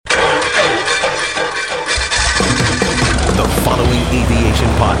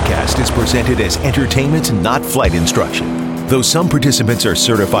podcast is presented as entertainment, not flight instruction. Though some participants are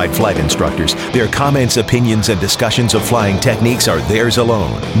certified flight instructors, their comments, opinions, and discussions of flying techniques are theirs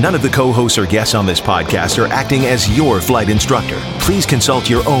alone. None of the co-hosts or guests on this podcast are acting as your flight instructor. Please consult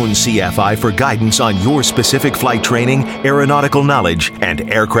your own CFI for guidance on your specific flight training, aeronautical knowledge, and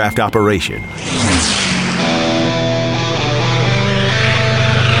aircraft operation.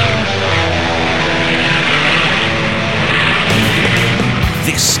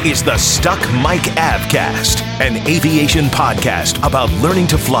 This is the Stuck Mike Avcast, an aviation podcast about learning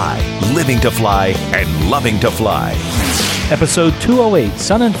to fly, living to fly, and loving to fly. Episode 208,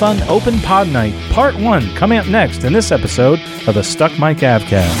 Sun and Fun Open Pod Night, Part 1, coming up next in this episode of the Stuck Mike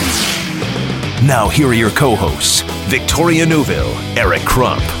Avcast. Now here are your co-hosts, Victoria Neuville, Eric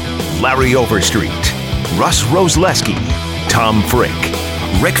Crump, Larry Overstreet, Russ Rosleski, Tom Frick,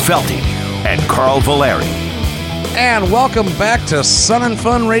 Rick Felty, and Carl Valeri. And welcome back to Sun and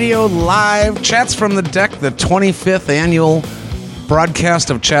Fun Radio Live, Chats from the Deck, the 25th annual broadcast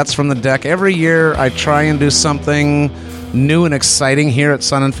of Chats from the Deck. Every year I try and do something new and exciting here at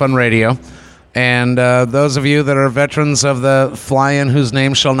Sun and Fun Radio. And those of you that are veterans of the fly-in whose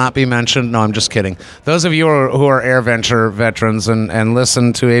name shall not be mentioned, no, I'm just kidding. Those of you who are AirVenture veterans and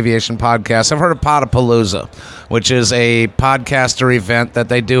listen to aviation podcasts have heard of Podapalooza, which is a podcaster event that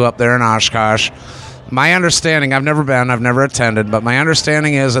they do up there in Oshkosh. My understanding, I've never been, I've never attended, but my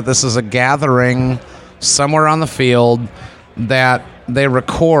understanding is that this is a gathering somewhere on the field that they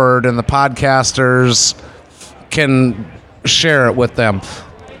record and the podcasters can share it with them.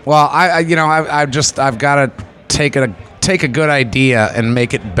 Well, I've got to take a good idea and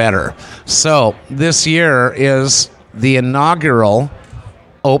make it better. So this year is the inaugural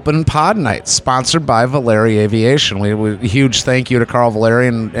Open Pod Night, sponsored by Valeri Aviation. We huge thank you to Carl Valeri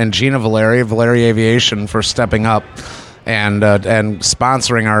and Gina Valeri of Valeri Aviation for stepping up and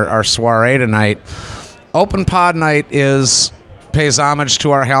sponsoring our soiree tonight. Open Pod Night pays homage to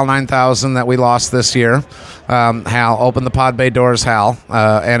our HAL 9000 that we lost this year. HAL, open the pod bay doors, HAL.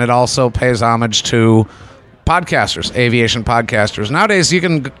 And it also pays homage to podcasters, aviation podcasters. Nowadays, you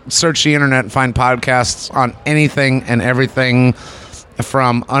can search the internet and find podcasts on anything and everything,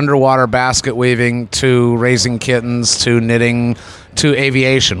 from underwater basket weaving to raising kittens to knitting to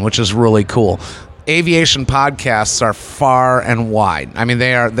aviation, which is really cool. Aviation podcasts are far and wide. I mean,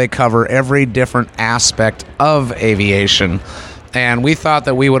 they cover every different aspect of aviation. And we thought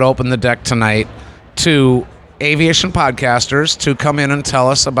that we would open the deck tonight to aviation podcasters to come in and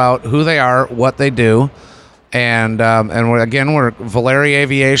tell us about who they are, what they do. And we're Valeri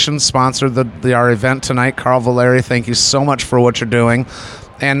Aviation sponsored our event tonight. Carl Valeri, thank you so much for what you're doing.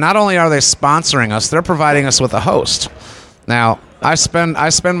 And not only are they sponsoring us, they're providing us with a host. Now, I spend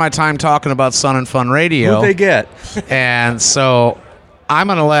my time talking about Sun and Fun Radio. Who'd they get? And so I'm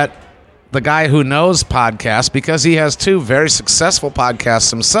going to let the guy who knows podcasts, because he has two very successful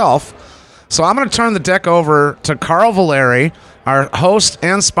podcasts himself. So I'm going to turn the deck over to Carl Valeri, our host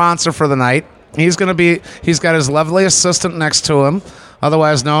and sponsor for the night. He's got his lovely assistant next to him,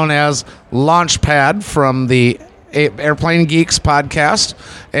 otherwise known as Launchpad from the Airplane Geeks podcast.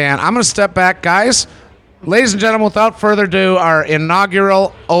 And I'm going to step back, guys. Ladies and gentlemen, without further ado, our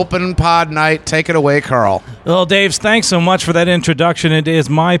inaugural Open Pod Night. Take it away, Carl. Well, Dave, thanks so much for that introduction. It is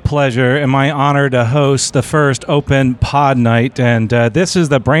my pleasure and my honor to host the first Open Pod Night. And this is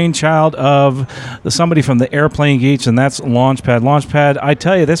the brainchild of somebody from the Airplane Geeks, and that's Launchpad. Launchpad, I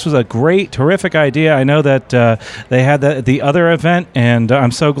tell you, this was a great, terrific idea. I know that they had the other event, and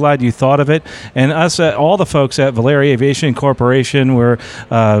I'm so glad you thought of it. And us, all the folks at Valeri Aviation Corporation, were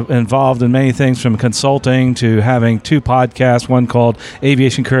involved in many things, from consulting to having two podcasts, one called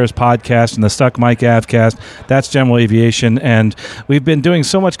Aviation Careers Podcast and the Stuck Mike Avcast. That's general aviation. And we've been doing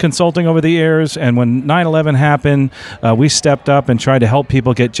so much consulting over the years. And when 9/11 happened, we stepped up and tried to help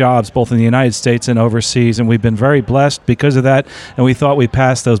people get jobs both in the United States and overseas. And we've been very blessed because of that. And we thought we'd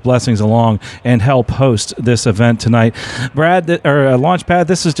pass those blessings along and help host this event tonight. Brad, or Launchpad,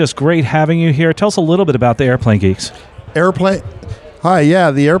 this is just great having you here. Tell us a little bit about the Airplane Geeks. Hi,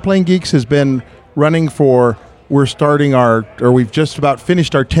 yeah, the Airplane Geeks has been running we've just about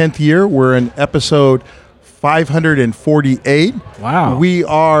finished our 10th year. We're in episode 548. Wow. We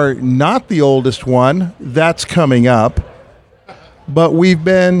are not the oldest one. That's coming up. But we've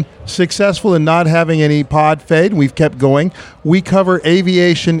been successful in not having any pod fade. We've kept going. We cover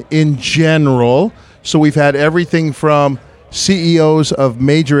aviation in general. So we've had everything from CEOs of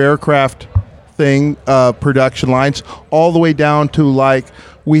major aircraft production lines, all the way down to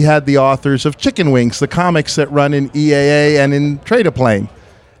we had the authors of Chicken Wings, the comics that run in EAA and in Trade-A-Plane.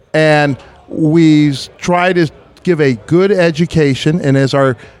 And we try to give a good education, and as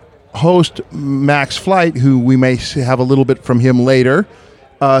our host, Max Flight, who we may have a little bit from him later,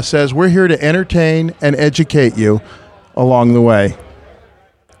 says, we're here to entertain and educate you along the way.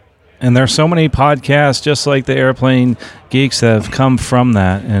 And there's so many podcasts, just like the Airplane Geeks, that have come from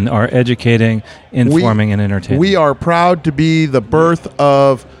that and are educating, informing, and entertaining. We are proud to be the birth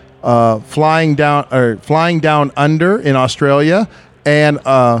of Flying Down Under in Australia, and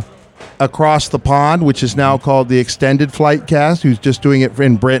Across the Pond, which is now called the Extended Flight Cast, who's just doing it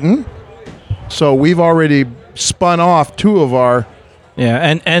in Britain. So we've already spun off two of our...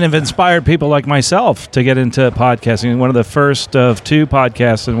 Yeah, and have inspired people like myself to get into podcasting. One of the first of two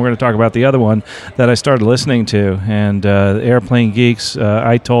podcasts, and we're going to talk about the other one, that I started listening to. And Airplane Geeks,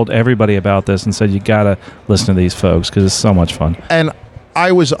 I told everybody about this and said, you got to listen to these folks because it's so much fun. And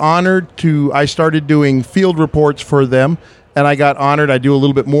I was honored I started doing field reports for them, and I got honored. I do a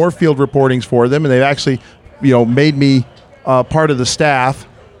little bit more field reportings for them, and they've actually, made me part of the staff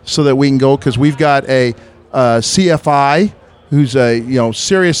so that we can go, because we've got a CFI who's a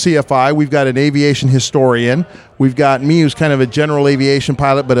serious CFI. We've got an aviation historian. We've got me, who's kind of a general aviation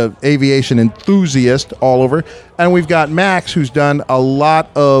pilot, but an aviation enthusiast all over. And we've got Max, who's done a lot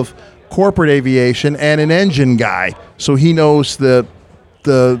of corporate aviation and an engine guy, so he knows the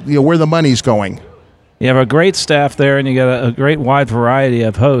where the money's going. You have a great staff there, and you got a great wide variety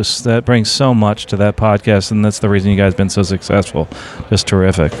of hosts that brings so much to that podcast, and that's the reason you guys have been so successful. Just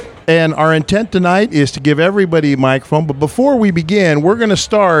terrific. And our intent tonight is to give everybody a microphone, but before we begin, we're going to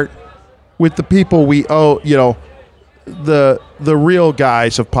start with the people we owe, the real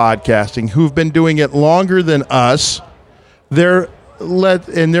guys of podcasting who've been doing it longer than us. They're going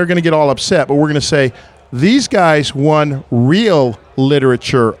to get all upset, but we're going to say these guys won real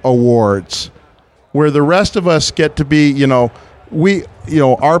literature awards, where the rest of us get to be, our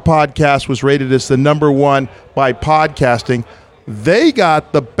podcast was rated as the number one by podcasting. They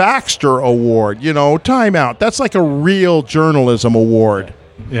got the Baxter Award, Time Out. That's like a real journalism award.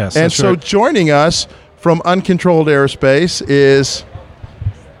 Yes. And so right. Joining us from Uncontrolled Aerospace is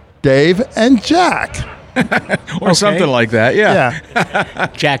Dave and Jack. Or something like that, yeah.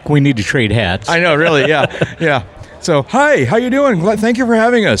 Jack, we need to trade hats. I know, really, yeah. So, hi, how you doing? Thank you for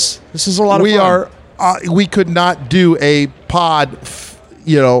having us. This is a lot of fun. We could not do a pod,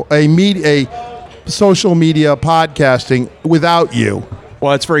 a social media podcasting without you.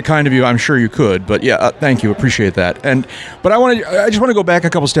 Well, it's very kind of you. I'm sure you could, but yeah, thank you. Appreciate that. But I just want to go back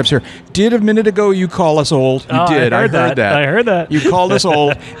a couple steps here. Did a minute ago you call us old? You did. I heard that. I heard that. You called us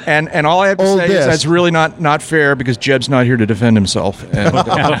old, and all I have to say is that's really not fair because Jeb's not here to defend himself. And,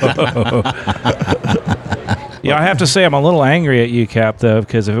 Yeah, I have to say I'm a little angry at UCAP, though,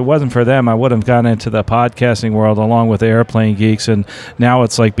 because if it wasn't for them, I would have gone into the podcasting world along with the Airplane Geeks, and now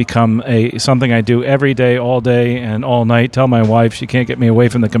it's like become something I do every day, all day, and all night. Tell my wife she can't get me away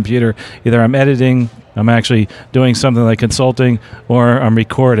from the computer. Either I'm editing, I'm actually doing something like consulting, or I'm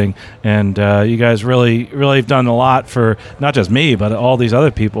recording. And you guys really have done a lot for not just me, but all these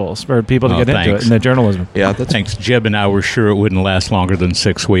other people, for people to get into it in the journalism. Yeah, thanks. Jeb and I were sure it wouldn't last longer than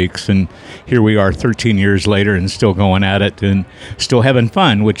 6 weeks, and here we are 13 years later and still going at it and still having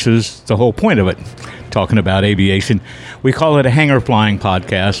fun, which is the whole point of it, talking about aviation. We call it a hangar flying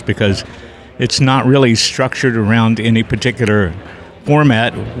podcast because it's not really structured around any particular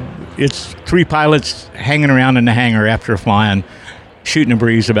format. It's three pilots hanging around in the hangar after flying, shooting a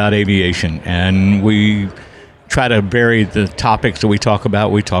breeze about aviation. And we try to vary the topics that we talk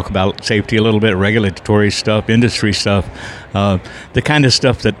about. We talk about safety a little bit, regulatory stuff, industry stuff, the kind of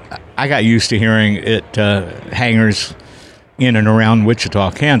stuff that I got used to hearing at hangars in and around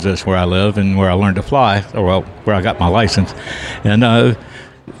Wichita, Kansas, where I live and where I learned to fly, or where I got my license. And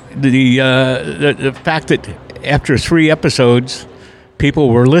the fact that after 3 episodes,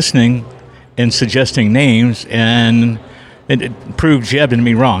 people were listening and suggesting names, and it proved Jeb and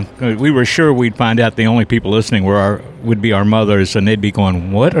me wrong. We were sure we'd find out the only people listening would be our mothers, and they'd be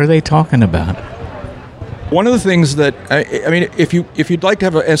going, "What are they talking about?" One of the things that I mean, if you'd like to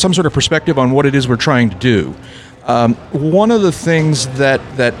have some sort of perspective on what it is we're trying to do, one of the things that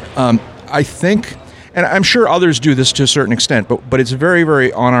I think, and I'm sure others do this to a certain extent, but it's very,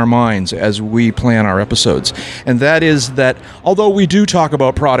 very on our minds as we plan our episodes. And that is that although we do talk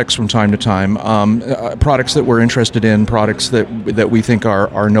about products from time to time, products that we're interested in, products that we think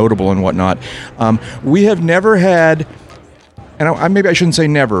are notable and whatnot, we have never had, and maybe I shouldn't say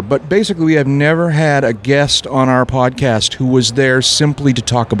never, but basically we have never had a guest on our podcast who was there simply to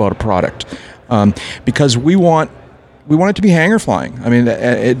talk about a product. Because we want We want it to be hangar flying. I mean,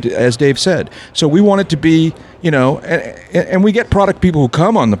 as Dave said. So we want it to be, and we get product people who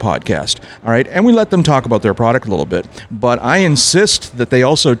come on the podcast, all right, and we let them talk about their product a little bit. But I insist that they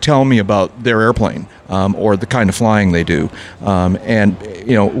also tell me about their airplane or the kind of flying they do. And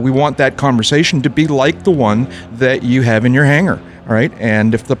we want that conversation to be like the one that you have in your hangar. All right,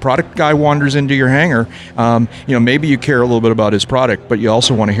 and if the product guy wanders into your hangar, maybe you care a little bit about his product, but you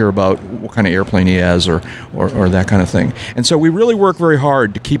also want to hear about what kind of airplane he has or that kind of thing. And so we really work very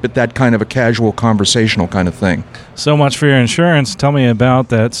hard to keep it that kind of a casual, conversational kind of thing. So much for your insurance. Tell me about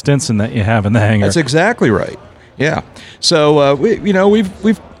that Stinson that you have in the hangar. That's exactly right. Yeah. So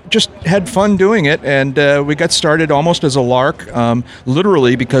we've just had fun doing it, and we got started almost as a lark,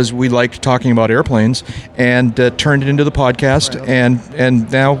 literally because we liked talking about airplanes, and turned it into the podcast,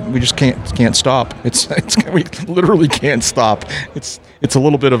 and now we just can't stop. It's we literally can't stop. It's a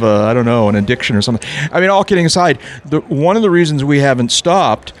little bit of an addiction or something. I mean, all kidding aside, one of the reasons we haven't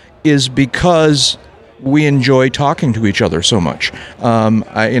stopped is because we enjoy talking to each other so much.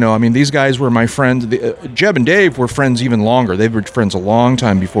 These guys were my friends. Jeb and Dave were friends even longer. They were friends a long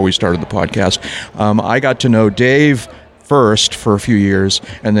time before we started the podcast. I got to know Dave first for a few years,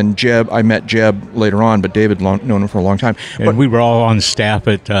 and then I met Jeb later on, but Dave had known him for a long time. And we were all on staff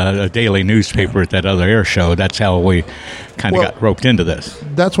at a daily newspaper at that other air show. That's how we kind of got roped into this.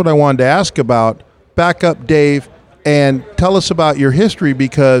 That's what I wanted to ask about. Back up, Dave, and tell us about your history,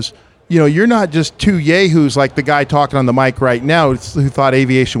 because you're not just two yahoos like the guy talking on the mic right now who thought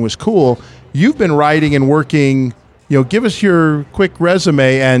aviation was cool. You've been writing and working. Give us your quick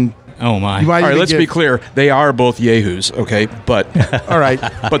resume and. Oh my! All right, let's be clear. They are both yahoos, okay? But all right,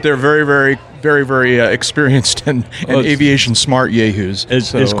 but they're very, very, very, very experienced and aviation smart yahoos.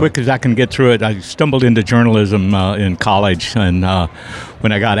 As quick as I can get through it, I stumbled into journalism in college, and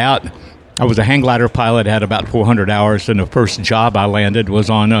when I got out, I was a hang glider pilot, had about 400 hours, and the first job I landed was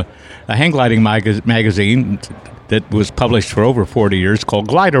on a hang gliding magazine that was published for over 40 years called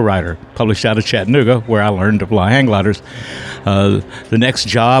Glider Rider, published out of Chattanooga, where I learned to fly hang gliders. The next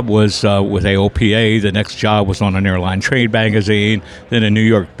job was with AOPA. The next job was on an airline trade magazine, then a New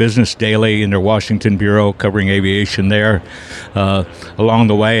York Business Daily in their Washington bureau covering aviation there. Along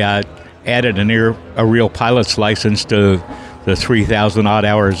the way, I added a real pilot's license to the 3,000 odd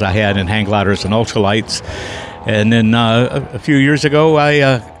hours I had in hang gliders and ultralights. And then a few years ago,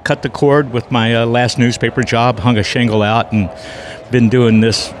 I cut the cord with my last newspaper job, hung a shingle out, and been doing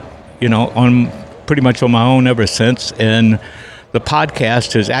this, on pretty much on my own ever since. And the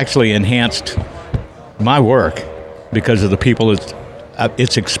podcast has actually enhanced my work because of the people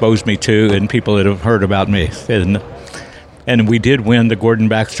it's exposed me to and people that have heard about me. And we did win the Gordon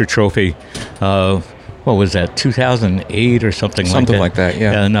Baxter Trophy. What was that, 2008 or something like that? Something like that,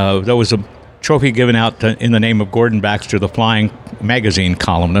 yeah. And there was a trophy given out in the name of Gordon Baxter, the flying magazine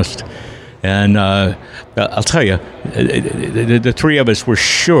columnist. And I'll tell you, the three of us were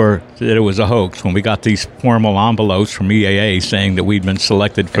sure that it was a hoax when we got these formal envelopes from EAA saying that we'd been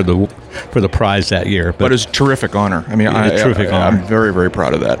selected for the prize that year. But it's a terrific honor. I mean, terrific honor. I'm very, very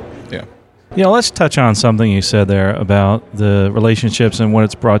proud of that. Yeah. Let's touch on something you said there about the relationships and what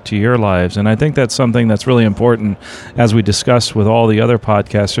it's brought to your lives. And I think that's something that's really important as we discuss with all the other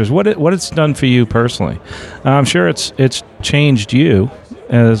podcasters, what it's done for you personally. I'm sure it's changed you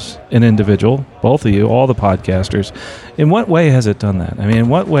as an individual, both of you, all the podcasters. In what way has it done that? I mean, in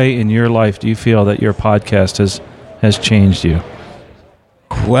what way in your life do you feel that your podcast has changed you?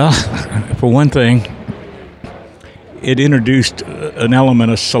 Well, for one thing, it introduced an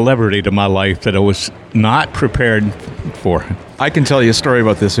element of celebrity to my life that I was not prepared for. I can tell you a story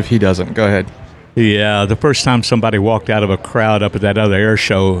about this if he doesn't. Go ahead. Yeah, the first time somebody walked out of a crowd up at that other air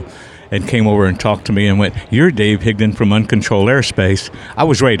show and came over and talked to me and went, "You're Dave Higdon from Uncontrolled Airspace," I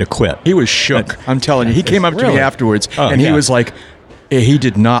was ready to quit. He was shook. I'm telling you. He came up to me afterwards, he was like, he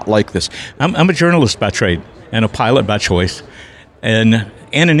did not like this. I'm a journalist by trade and a pilot by choice. And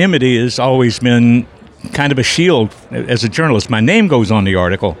anonymity has always been kind of a shield as a journalist. My name goes on the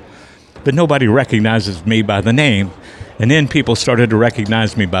article, but nobody recognizes me by the name. And then people started to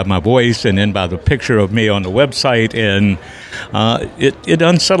recognize me by my voice and then by the picture of me on the website. And it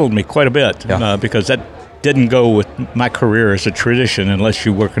unsettled me quite a bit because that didn't go with my career as a tradition unless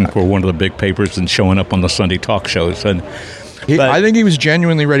you're working for one of the big papers and showing up on the Sunday talk shows. And I think he was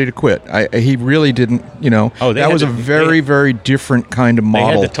genuinely ready to quit. He really didn't, that was a very, very different kind of model.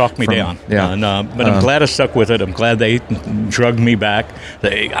 They had to talk me down. Yeah. But I'm glad I stuck with it. I'm glad they drugged me back.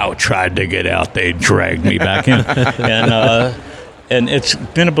 I tried to get out. They dragged me back in. And it's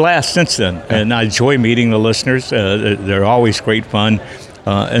been a blast since then. And I enjoy meeting the listeners. They're always great fun.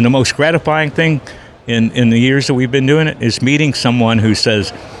 And the most gratifying thing in the years that we've been doing it is meeting someone who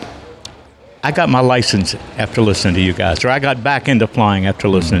says, I got my license after listening to you guys, or I got back into flying after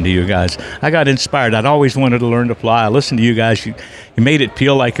listening to you guys. I got inspired. I'd always wanted to learn to fly. I listened to you guys. You made it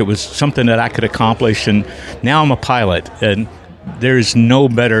feel like it was something that I could accomplish, and now I'm a pilot, and there's no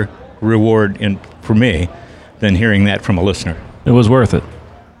better reward for me than hearing that from a listener. It was worth it.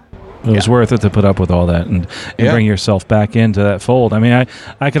 It was worth it to put up with all that and bring yourself back into that fold. I mean,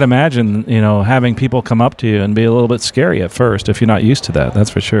 I could imagine, having people come up to you and be a little bit scary at first if you're not used to that. That's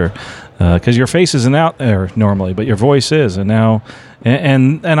for sure. Because your face isn't out there normally, but your voice is. And now,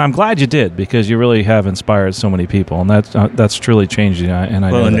 and I'm glad you did, because you really have inspired so many people, and that's truly changed you. And I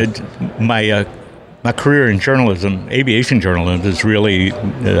know that. My career in journalism, aviation journalism, has really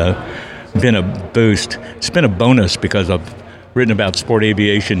been a boost. It's been a bonus because I've written about sport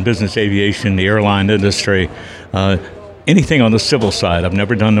aviation, business aviation, the airline industry, anything on the civil side. I've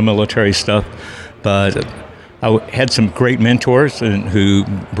never done the military stuff, but I had some great mentors who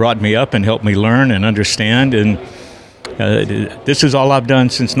brought me up and helped me learn and understand, and this is all I've done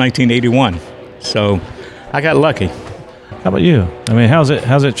since 1981. So I got lucky. How about you? I mean, how's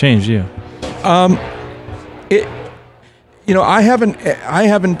it changed you? I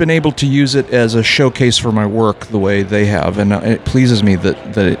haven't been able to use it as a showcase for my work the way they have, and it pleases me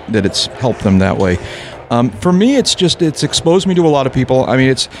that it's helped them that way. For me, it's exposed me to a lot of people. I mean,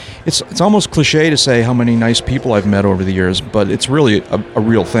 it's almost cliche to say how many nice people I've met over the years, but it's really a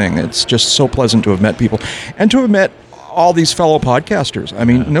real thing. It's just so pleasant to have met people and to have met all these fellow podcasters. I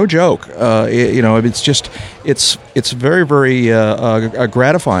mean, no joke. It's very, very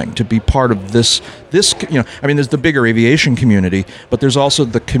gratifying to be part of this. I mean, there's the bigger aviation community, but there's also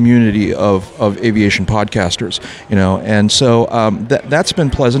the community of aviation podcasters. And so that's been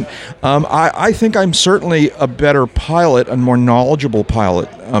pleasant. I think I'm certainly a better pilot, a more knowledgeable pilot,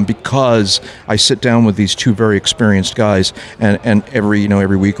 because I sit down with these two very experienced guys, and every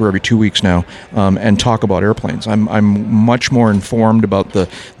week or every 2 weeks now, and talk about airplanes. I'm much more informed about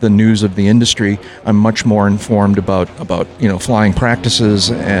the news of the industry. I'm much more informed about flying practices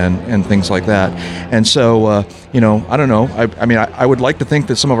and things like that. And so I don't know. I would like to think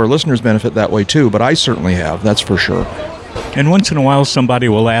that some of our listeners benefit that way too, but I certainly have. That's for sure. And once in a while, somebody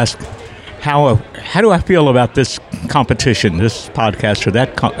will ask, how do I feel about this competition, this podcast or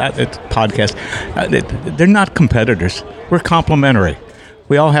that podcast? They're not competitors. We're complementary.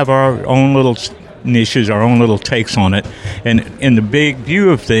 We all have our own little niches, our own little takes on it. And in the big view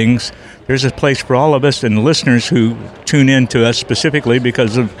of things, there's a place for all of us and listeners who tune in to us specifically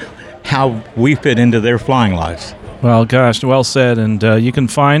because of how we fit into their flying lives. Well, gosh, well said. And you can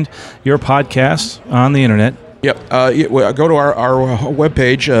find your podcast on the internet. Yep. Go to our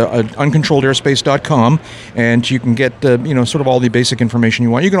webpage, uncontrolledairspace.com, and you can get sort of all the basic information you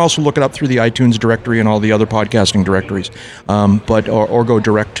want. You can also look it up through the iTunes directory and all the other podcasting directories, or go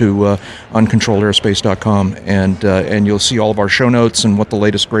direct to uncontrolledairspace.com, and you'll see all of our show notes and what the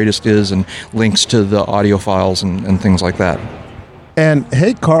latest greatest is, and links to the audio files and things like that. And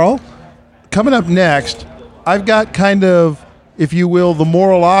hey, Carl, coming up next, I've got kind of, if you will, the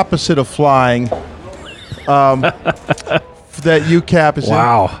moral opposite of flying. That UCAP is in.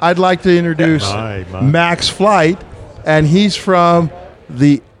 I'd like to introduce Max Flight, and he's from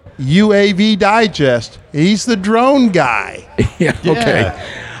the UAV Digest. He's the drone guy. Yeah. Okay.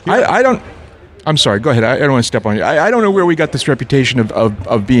 I don't. I'm sorry. Go ahead. I don't want to step on you. I don't know where we got this reputation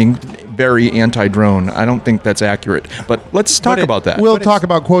of being very anti-drone. I don't think that's accurate. But let's talk about that. We'll talk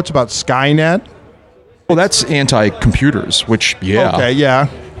about quotes about Skynet. Well, that's anti-computers, which Okay. Yeah.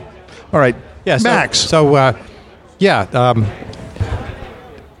 All right. Yeah, Max.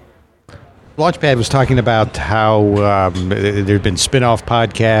 Launchpad was talking about how there have been spin-off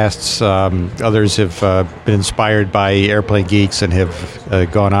podcasts. Others have been inspired by Airplane Geeks and have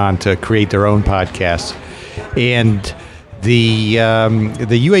gone on to create their own podcasts. And the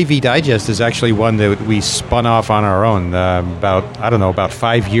UAV Digest is actually one that we spun off on our own about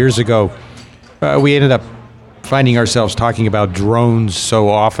 5 years ago. We ended up finding ourselves talking about drones so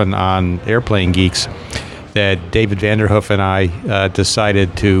often on Airplane Geeks that David Vanderhoof and I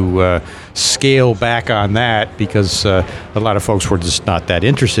decided to scale back on that because a lot of folks were just not that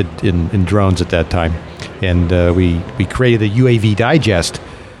interested in drones at that time. And we created the UAV Digest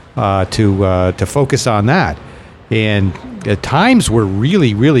to focus on that. And times were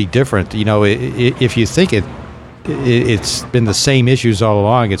really, really different. If you think it's been the same issues all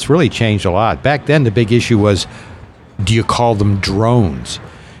along. It's really changed a lot. Back then, the big issue was, do you call them drones?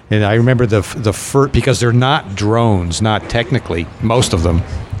 And I remember the first, because they're not drones, not technically, most of them,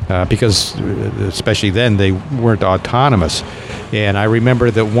 because especially then they weren't autonomous. And I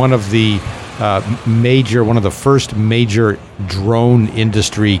remember that one of the one of the first major drone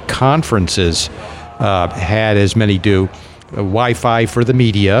industry conferences had, as many do, Wi-Fi for the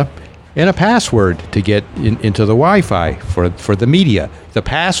media and a password to get into the Wi-Fi for the media. The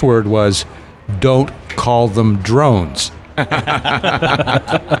password was, "Don't call them drones."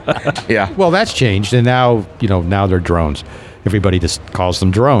 Yeah. Well, that's changed, and now they're drones. Everybody just calls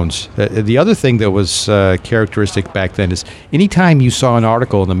them drones. The other thing that was characteristic back then is anytime you saw an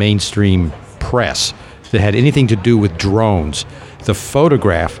article in the mainstream press that had anything to do with drones, the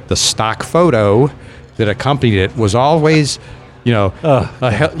photograph, the stock photo that accompanied it was always, the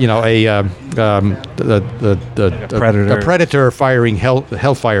Predator firing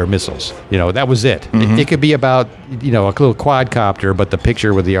Hellfire missiles. That was it. Mm-hmm. It could be about a little quadcopter, but the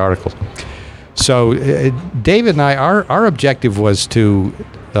picture with the article. So David and I, our objective was to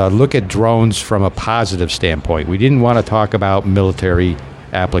look at drones from a positive standpoint. We didn't want to talk about military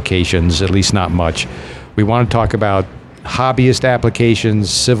applications, at least not much. We wanted to talk about hobbyist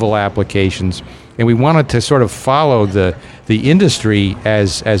applications, civil applications, and we wanted to sort of follow the industry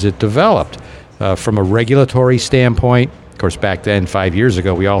as it developed from a regulatory standpoint. Of course, back then, 5 years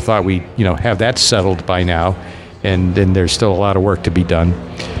ago, we all thought we'd have that settled by now, and then there's still a lot of work to be done.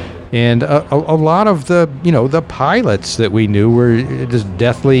 And a lot of the pilots that we knew were just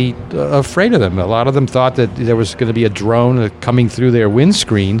deathly afraid of them. A lot of them thought that there was going to be a drone coming through their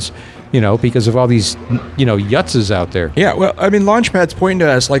windscreens, because of all these, yutzes out there. Yeah, well, I mean, Launchpad's pointing to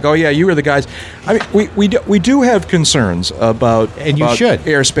us like, oh yeah, you were the guys. I mean, we do have concerns about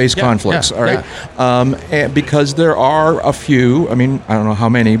airspace conflicts, all right? Yeah. And because there are a few. I mean, I don't know how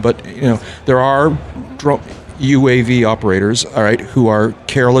many, but there are UAV operators, all right, who are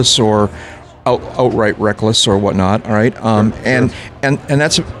careless or outright reckless or whatnot, all right, and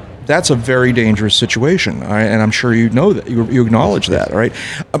that's a very dangerous situation, all right? And I'm sure you know that, you acknowledge that, all right?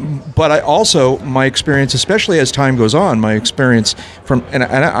 But I also, my experience, especially as time goes on, my experience from, and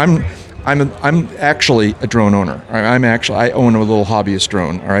I'm actually a drone owner. Right? I own a little hobbyist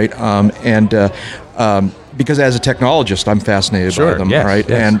drone, all right, because as a technologist, I'm fascinated by them, all right,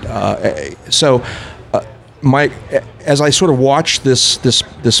 and so. As I sort of watch this,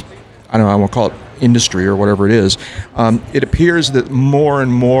 I don't know, I won't call it industry or whatever it is, it appears that more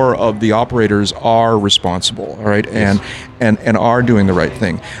and more of the operators are responsible, all right, and are doing the right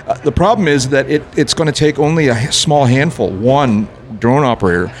thing. The problem is that it's going to take only a small handful, one drone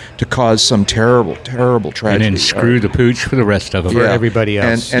operator, to cause some terrible tragedy. And then screw the pooch for the rest of them. For everybody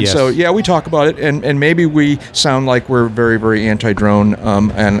else. And so, we talk about it, and maybe we sound like we're very, very anti-drone,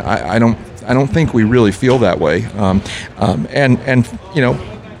 and I don't think we really feel that way.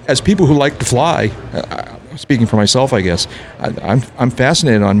 As people who like to fly, speaking for myself, I guess, I'm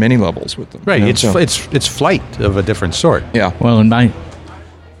fascinated on many levels with them. Right, it's flight of a different sort. Yeah. Well, and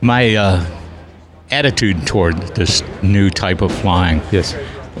my attitude toward this new type of flying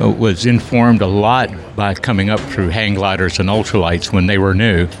was informed a lot by coming up through hang gliders and ultralights when they were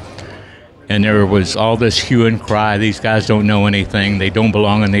new. And there was all this hue and cry, these guys don't know anything, they don't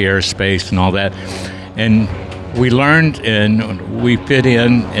belong in the airspace and all that. And we learned and we fit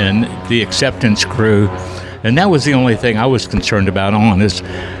in the acceptance crew. And that was the only thing I was concerned about is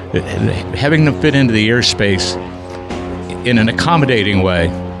having them fit into the airspace in an accommodating way.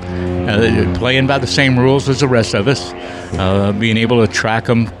 Playing by the same rules as the rest of us, being able to track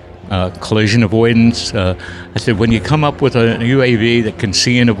them, collision avoidance. I said, when you come up with a UAV that can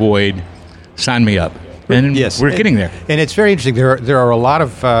see and avoid, sign me up. And we're getting there. And it's very interesting. There are a lot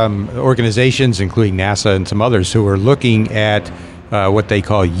of organizations, including NASA and some others, who are looking at what they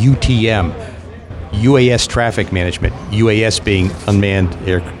call UTM, UAS traffic management, UAS being unmanned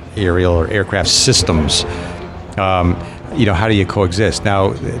aerial or aircraft systems. How do you coexist? Now,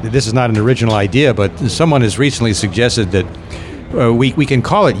 this is not an original idea, but someone has recently suggested that we can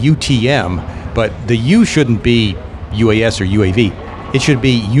call it UTM, but the U shouldn't be UAS or UAV. It should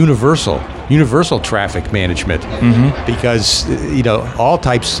be universal traffic management, because all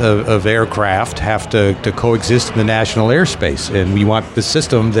types of aircraft have to coexist in the national airspace, and we want the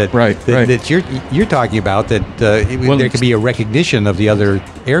system that you're talking about, that there can be a recognition of the other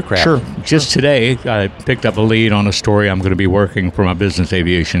aircraft. Sure. Just today, I picked up a lead on a story I'm going to be working for my business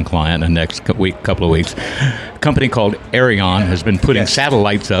aviation client in the next couple of weeks. A company called Aireon has been putting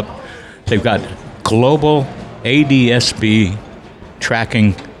satellites up. They've got global ADS-B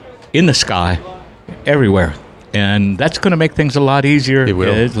tracking in the sky everywhere, and that's going to make things a lot easier. It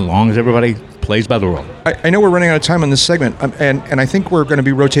will. As long as everybody plays by the rule. I know we're running out of time on this segment, and I think we're going to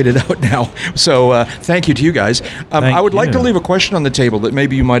be rotated out now. So thank you to you guys. I would like to leave a question on the table that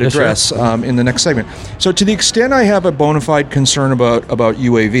maybe you might address in the next segment. So to the extent I have a bona fide concern about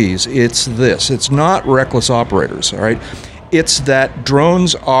UAVs, it's this. It's not reckless operators, all right? It's that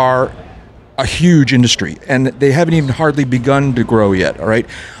drones are a huge industry, and they haven't even hardly begun to grow yet, all right?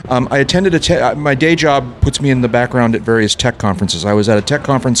 I attended my day job puts me in the background at various tech conferences. I was at a tech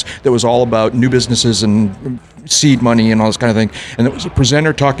conference that was all about new businesses and seed money and all this kind of thing, and there was a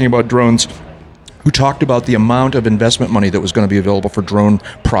presenter talking about drones who talked about the amount of investment money that was going to be available for drone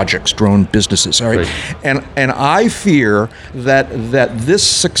projects, drone businesses. All right, and I fear that this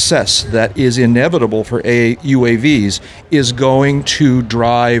success that is inevitable for UAVs is going to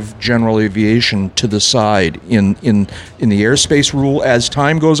drive general aviation to the side in the airspace rule. As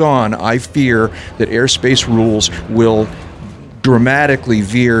time goes on, I fear that airspace rules will dramatically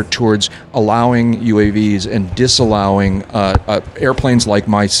veer towards allowing UAVs and disallowing airplanes like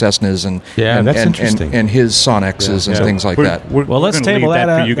my Cessnas and his Sonexes and things like that. Well, let's table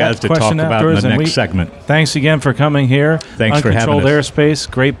that for you guys to talk about in the next segment. Thanks again for coming here. Thanks for having us. Uncontrolled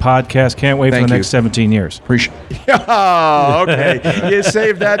Airspace, great podcast. Can't wait for the next 17 years. Appreciate. Oh, okay. You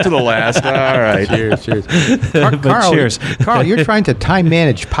saved that to the last. All right. Cheers. Carl, cheers. Carl, you're trying to time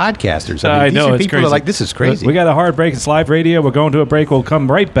manage podcasters. I know, it's people crazy. are like, this is crazy. We got a hard break. It's live radio. We're going to a break. We'll come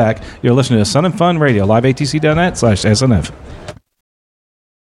right back. You're listening to Sun and Fun Radio, liveatc.net/SNF.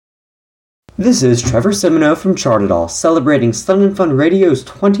 This is Trevor Semino from Chart It All, celebrating Sun and Fun Radio's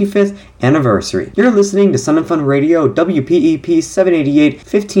 25th anniversary. You're listening to Sun and Fun Radio, WPEP 788,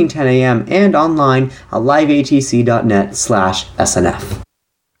 1510 AM, and online at liveatc.net/SNF.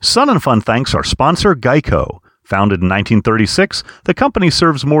 Sun and Fun thanks our sponsor, Geico. Founded in 1936, the company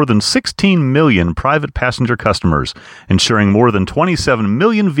serves more than 16 million private passenger customers, insuring more than 27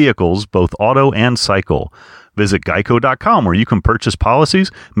 million vehicles, both auto and cycle. Visit geico.com where you can purchase policies,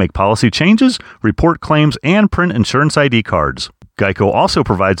 make policy changes, report claims, and print insurance ID cards. Geico also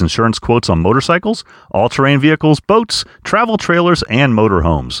provides insurance quotes on motorcycles, all-terrain vehicles, boats, travel trailers, and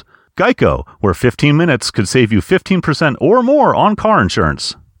motorhomes. Geico, where 15 minutes could save you 15% or more on car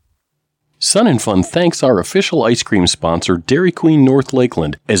insurance. Sun and Fun thanks our official ice cream sponsor, Dairy Queen North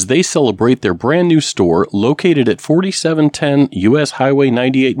Lakeland, as they celebrate their brand new store located at 4710 US Highway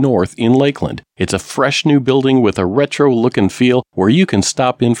 98 North in Lakeland. It's a fresh new building with a retro look and feel where you can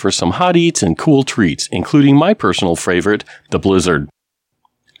stop in for some hot eats and cool treats, including my personal favorite, the Blizzard.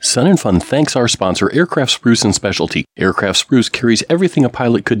 Sun and Fun thanks our sponsor, Aircraft Spruce and Specialty. Aircraft Spruce carries everything a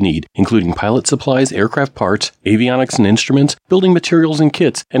pilot could need, including pilot supplies, aircraft parts, avionics and instruments, building materials and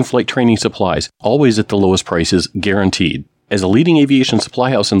kits, and flight training supplies, always at the lowest prices, guaranteed. As a leading aviation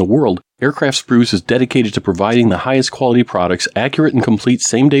supply house in the world, Aircraft Spruce is dedicated to providing the highest quality products, accurate and complete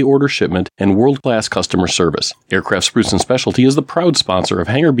same-day order shipment, and world-class customer service. Aircraft Spruce and Specialty is the proud sponsor of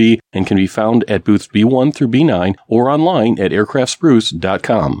Hangar B and can be found at booths B1 through B9 or online at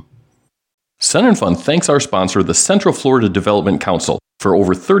aircraftspruce.com. Sun and Fun thanks our sponsor, the Central Florida Development Council. For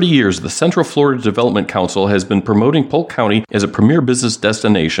over 30 years, the Central Florida Development Council has been promoting Polk County as a premier business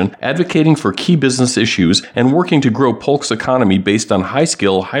destination, advocating for key business issues, and working to grow Polk's economy based on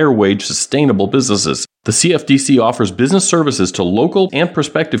high-skill, higher-wage, sustainable businesses. The CFDC offers business services to local and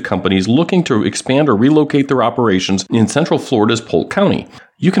prospective companies looking to expand or relocate their operations in Central Florida's Polk County.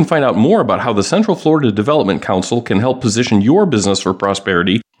 You can find out more about how the Central Florida Development Council can help position your business for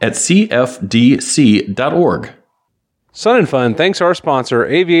prosperity at cfdc.org. Sun and Fun thanks our sponsor,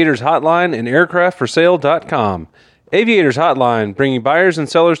 Aviators Hotline and AircraftForSale.com. Aviators Hotline, bringing buyers and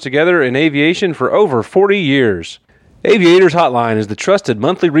sellers together in aviation for over 40 years. Aviators Hotline is the trusted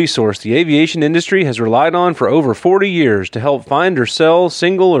monthly resource the aviation industry has relied on for over 40 years to help find or sell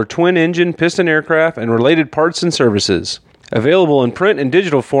single or twin-engine piston aircraft and related parts and services. Available in print and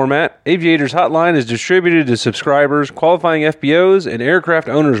digital format, Aviators Hotline is distributed to subscribers, qualifying FBOs, and aircraft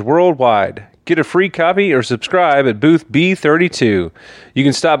owners worldwide. Get a free copy or subscribe at booth B32. You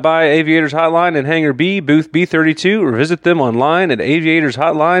can stop by Aviators Hotline in Hangar B, booth B32, or visit them online at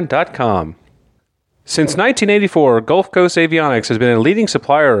aviatorshotline.com. Since 1984, Gulf Coast Avionics has been a leading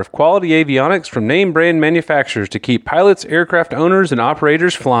supplier of quality avionics from name brand manufacturers to keep pilots, aircraft owners, and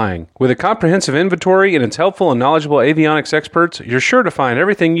operators flying. With a comprehensive inventory and its helpful and knowledgeable avionics experts, you're sure to find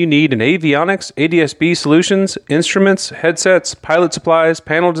everything you need in avionics, ADS-B solutions, instruments, headsets, pilot supplies,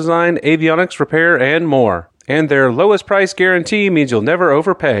 panel design, avionics repair, and more. And their lowest price guarantee means you'll never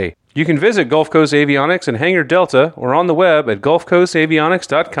overpay. You can visit Gulf Coast Avionics in Hangar Delta or on the web at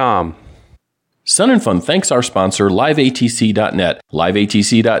gulfcoastavionics.com. Sun and Fun thanks our sponsor, LiveATC.net.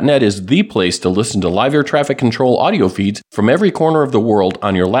 LiveATC.net is the place to listen to live air traffic control audio feeds from every corner of the world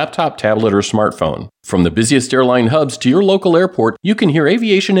on your laptop, tablet, or smartphone. From the busiest airline hubs to your local airport, you can hear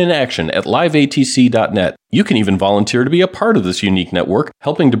aviation in action at LiveATC.net. You can even volunteer to be a part of this unique network,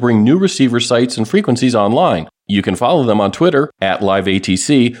 helping to bring new receiver sites and frequencies online. You can follow them on Twitter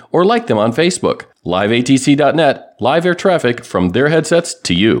 @LiveATC or like them on Facebook. LiveATC.net, live air traffic from their headsets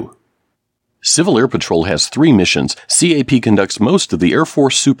to you. Civil Air Patrol has 3 missions. CAP conducts most of the Air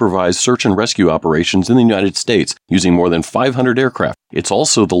Force supervised search and rescue operations in the United States, using more than 500 aircraft. It's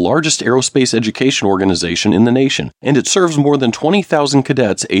also the largest aerospace education organization in the nation, and it serves more than 20,000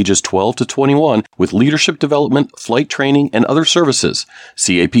 cadets ages 12 to 21 with leadership development, flight training, and other services.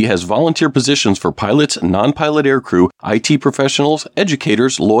 CAP has volunteer positions for pilots, non-pilot aircrew, IT professionals,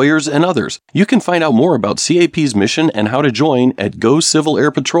 educators, lawyers, and others. You can find out more about CAP's mission and how to join at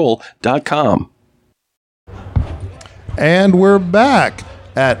GoCivilAirPatrol.com. And we're back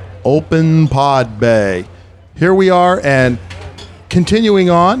at Open Pod Bay. Here we are, and continuing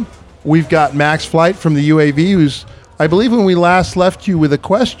on, we've got Max Flight from the UAV, who's, I believe when we last left you with a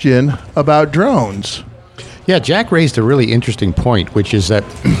question about drones. Yeah, Jack raised a really interesting point, which is that,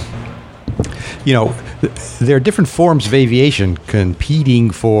 there are different forms of aviation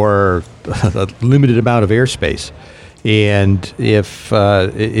competing for a limited amount of airspace. And if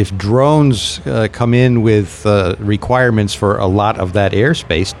drones come in with requirements for a lot of that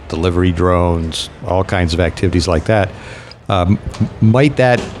airspace, delivery drones, all kinds of activities like that, might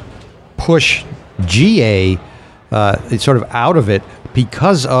that push GA sort of out of it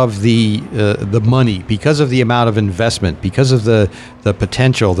because of the money, because of the amount of investment, because of the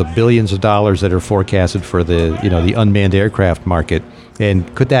potential, the billions of dollars that are forecasted for the unmanned aircraft market,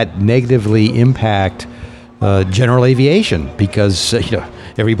 and could that negatively impact general aviation because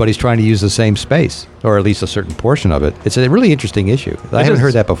everybody's trying to use the same space, or at least a certain portion of it? It's a really interesting issue. I haven't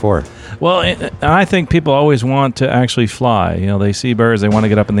heard that before. Well, I think people always want to actually fly. They see birds, they want to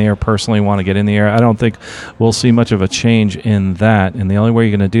get up in the air, personally want to get in the air. I don't think we'll see much of a change in that, and the only way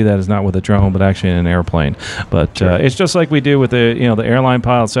you're going to do that is not with a drone, but actually in an airplane. But sure. It's just like we do with the airline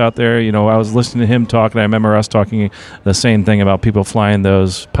pilots out there. I was listening to him talk, and I remember us talking the same thing about people flying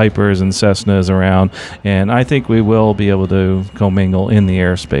those Pipers and Cessnas around, and I think we will be able to commingle in the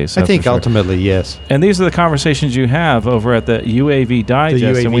airspace. I think ultimately, yes. And these are the conversations you have over at the UAV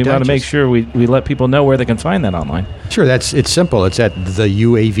Digest, and we want to make sure we let people know where they can find that online. Sure, it's simple. It's at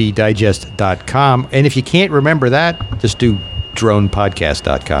theuavdigest.com. And if you can't remember that, just do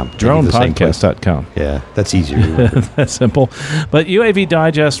dronepodcast.com. Dronepodcast.com. Yeah, that's easier. That's simple. But UAV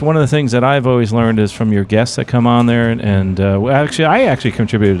Digest, one of the things that I've always learned is from your guests that come on there. And I actually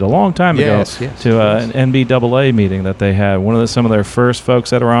contributed a long time ago to an NBAA meeting that they had. Some of their first folks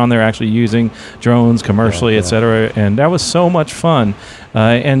that are on there actually using drones commercially, et cetera. And that was so much fun.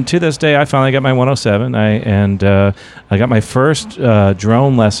 And to this day, I finally got my 107. I got my first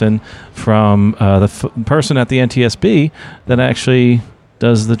drone lesson from the person at the NTSB that actually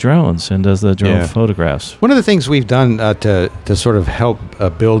does the drones and does the drone photographs. One of the things we've done to sort of help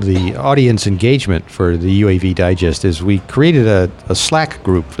build the audience engagement for the UAV Digest is we created a Slack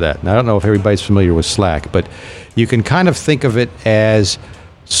group for that. And I don't know if everybody's familiar with Slack, but you can kind of think of it as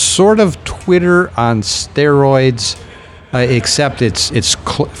sort of Twitter on steroids. Except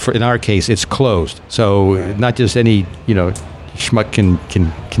in our case, it's closed. So not just any schmuck can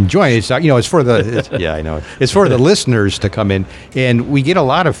join. It's it's for the it's for the listeners to come in, and we get a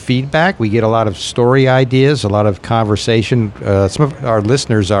lot of feedback. We get a lot of story ideas, a lot of conversation. Some of our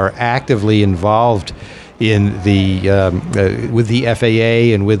listeners are actively involved in the with the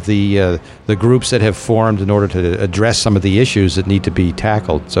FAA and with the groups that have formed in order to address some of the issues that need to be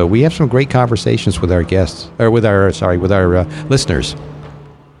tackled. So we have some great conversations with our guests, or with our listeners.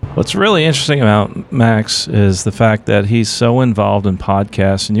 What's really interesting about Max is the fact that he's so involved in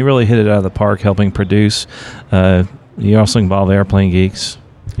podcasts, and you really hit it out of the park helping produce. You also involve Airplane Geeks.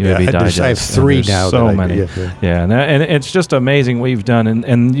 UAV Digest. I have 3 now. So many. And it's just amazing what you've done.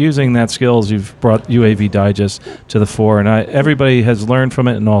 And using that skills, you've brought UAV Digest to the fore. And everybody has learned from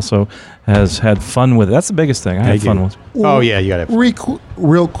it and also has had fun with it. That's the biggest thing. I had fun with it. Oh, yeah. You got it.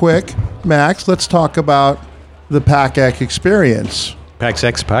 Real quick, Max, let's talk about the PAC-X experience.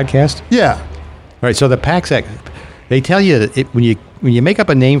 PAX-X podcast? Yeah. All right. So the PAX-X, they tell you that when you make up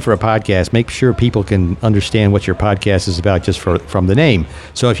a name for a podcast, make sure people can understand what your podcast is about just from the name.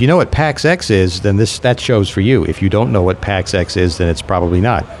 So if you know what PAX-X is, then that shows for you. If you don't know what PAX-X is, then it's probably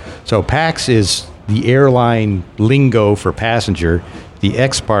not. So PAX is the airline lingo for passenger. The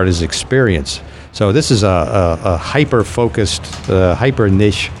X part is experience. So this is a hyper-focused,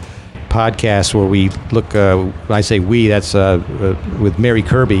 hyper-niche podcast where we look. When I say we, that's with Mary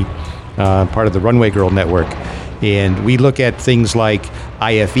Kirby, part of the Runway Girl Network, and we look at things like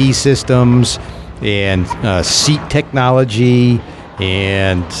IFE systems and seat technology.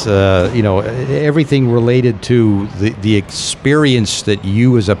 And everything related to the experience that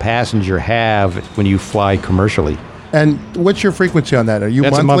you as a passenger have when you fly commercially. And what's your frequency on that? Are you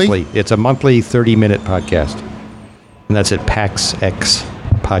That's monthly? It's a monthly 30-minute podcast. And that's at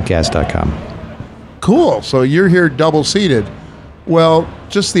paxxpodcast.com. Cool. So you're here double-seated. Well,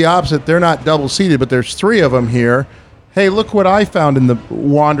 just the opposite. They're not double-seated, but there's 3 of them here. Hey, look what I found in the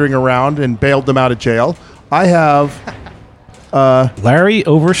wandering around and bailed them out of jail. I have... Larry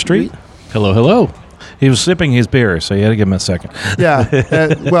Overstreet. Hello. He was sipping his beer, so you had to give him a second. Yeah.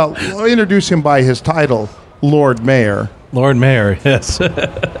 Well, I'll introduce him by his title, Lord Mayor. Lord Mayor, yes.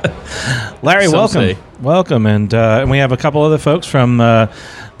 Larry, welcome. Welcome. And we have a couple other folks from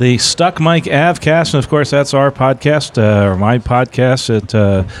the Stuck Mike Avcast. And, of course, that's our podcast, or my podcast at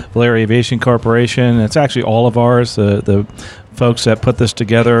Valera Aviation Corporation. It's actually all of ours, the folks that put this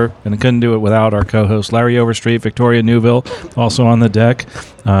together, and I couldn't do it without our co-hosts, Larry Overstreet, Victoria Newville, also on the deck.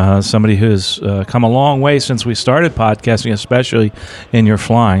 Somebody who's come a long way since we started podcasting, especially in your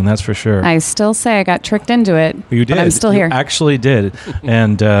flying, that's for sure. I still say I got tricked into it. You did. But I'm still here. You actually did.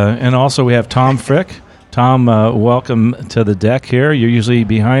 And also we have Tom Frick. Tom, welcome to the deck here. You're usually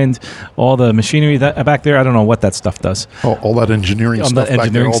behind all the machinery back there. I don't know what that stuff does. Oh, all that engineering stuff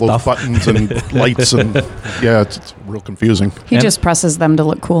back there, all those buttons and lights, and it's real confusing. He just presses them to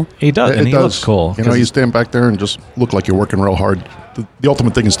look cool. He does, and he looks cool. You know, you stand back there and just look like you're working real hard. The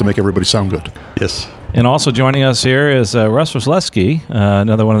ultimate thing is to make everybody sound good. Yes. And also joining us here is Russ Wieslewski,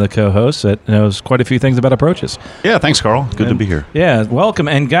 another one of the co-hosts that knows quite a few things about approaches. Yeah, thanks, Carl. Good to be here. Yeah, welcome.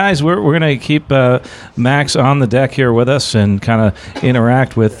 And guys, we're going to keep Max on the deck here with us and kind of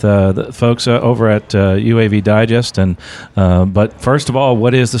interact with the folks over at UAV Digest. And but first of all,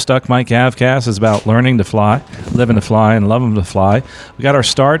 what is the Stuck Mike Avcast? It's about learning to fly, living to fly, and loving to fly. We got our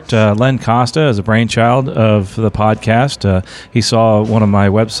start. Len Costa is a brainchild of the podcast. He saw one of my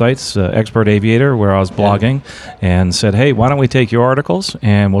websites, Expert Aviator, where I was blogging, and said, hey, why don't we take your articles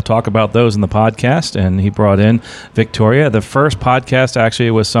and we'll talk about those in the podcast. And he brought in Victoria. The first podcast actually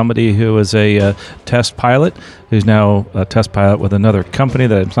was somebody who was a test pilot, who's now a test pilot with another company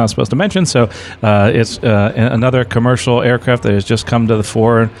that I'm not supposed to mention. So it's another commercial aircraft that has just come to the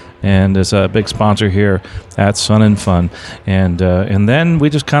fore and is a big sponsor here at Sun and Fun. And then we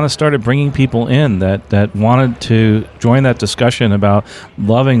just kind of started bringing people in that wanted to join that discussion about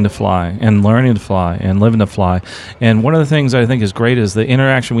loving to fly and learning to fly and living to fly. And one of the things I think is great is the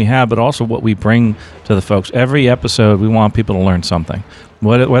interaction we have, but also what we bring to the folks. Every episode, we want people to learn something.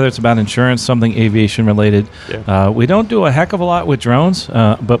 Whether it's about insurance, something aviation related. Yeah. We don't do a heck of a lot with drones,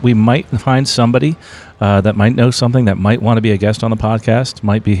 but we might find somebody that might know something that might want to be a guest on the podcast,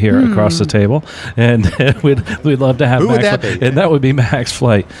 might be here across the table. And we'd love to have Who Max. would that be? And that would be Max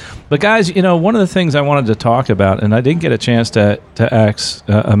Flight. But guys, one of the things I wanted to talk about, and I didn't get a chance to ask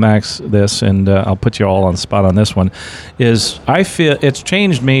Max this, and I'll put you all on the spot on this one, is I feel it's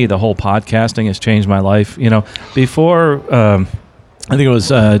changed me. The whole podcasting has changed my life. Before... I think it was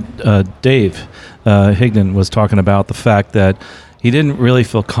Dave Higdon was talking about the fact that he didn't really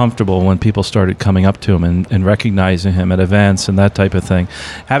feel comfortable when people started coming up to him and recognizing him at events and that type of thing.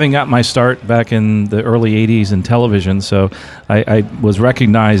 Having got my start back in the early 80s in television, so I was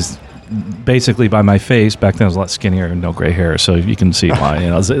recognized basically by my face. Back then I was a lot skinnier and no gray hair, so you can see why.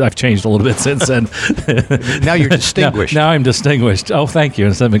 I've changed a little bit since then. Now you're distinguished. Now I'm distinguished. Oh, thank you.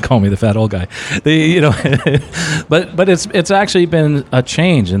 Instead of calling me the fat old guy. But it's actually been a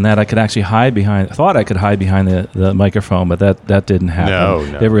change in that I could actually hide behind. I thought I could hide behind the microphone, but that didn't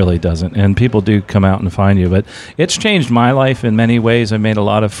happen. No. It really doesn't. And people do come out and find you. But it's changed my life in many ways. I've made a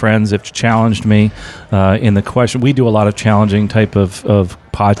lot of friends. It's challenged me in the question. We do a lot of challenging type of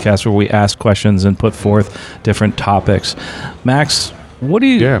podcasts where we ask questions and put forth different topics. Max, what do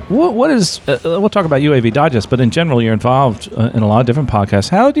you? Yeah. What is? We'll talk about UAV Digest, but in general, you're involved in a lot of different podcasts.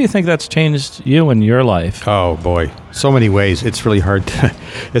 How do you think that's changed you and your life? Oh boy, so many ways. It's really hard.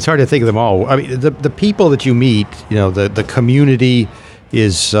 It's hard to think of them all. I mean, the people that you meet, the community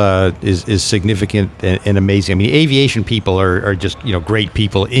is significant and amazing. I mean, aviation people are just great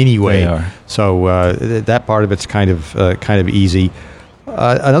people anyway. They are. So that part of it's kind of easy.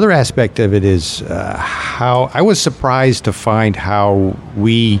 Another aspect of it is how I was surprised to find how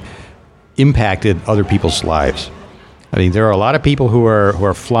we impacted other people's lives. I mean, there are a lot of people who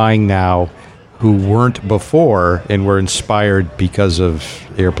are flying now who weren't before and were inspired because of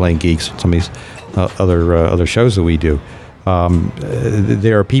Airplane Geeks and some of these other shows that we do.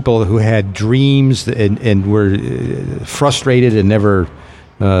 There are people who had dreams and were frustrated and never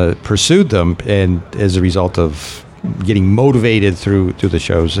pursued them, and as a result of getting motivated through the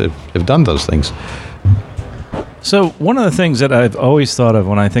shows, have done those things. So one of the things that I've always thought of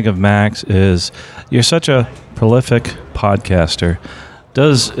when I think of Max is you're such a prolific podcaster.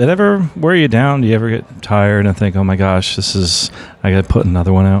 Does it ever wear you down? Do you ever get tired and think, oh my gosh, I got to put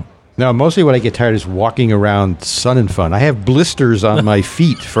another one out? No, mostly what I get tired is walking around Sun and Fun. I have blisters on my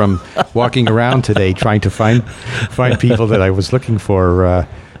feet from walking around today trying to find people that I was looking for.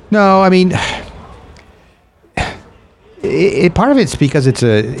 No, I mean, part of it's because it's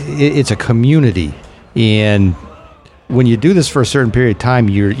a community, and when you do this for a certain period of time,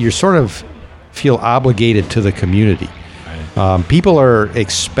 you're sort of feel obligated to the community. People are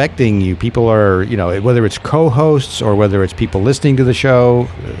expecting you. People are, whether it's co-hosts or whether it's people listening to the show,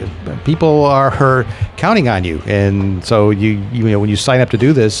 people are counting on you. And so when you sign up to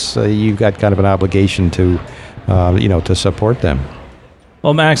do this, you've got kind of an obligation to support them.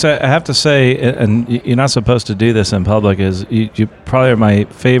 Well, Max, I have to say, and you're not supposed to do this in public, is you probably are my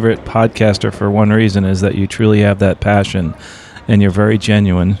favorite podcaster for one reason, is that you truly have that passion. And you're very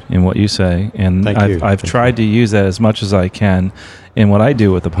genuine in what you say. And I've tried to use that as much as I can in what I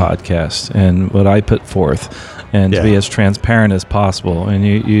do with the podcast and what I put forth, and to be as transparent as possible. And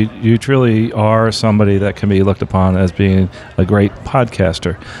you truly are somebody that can be looked upon as being a great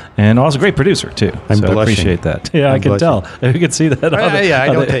podcaster and also a great producer, too. I'm blushing. I appreciate that. Yeah, I can tell. You can see that. I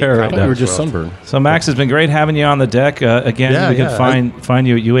don't take right now. We were just sunburned. So, Max, it's been great having you on the deck. Again, we can find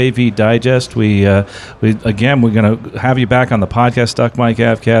you at UAV Digest. We're going to have you back on the podcast, Stuck Mike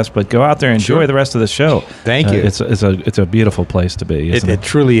Avcast, but go out there and enjoy the rest of the show. Thank you. It's a beautiful place to be. It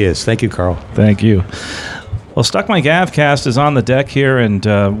truly is. Thank you, Carl. Thank you. Well, Stuck Mike Avcast is on the deck here, and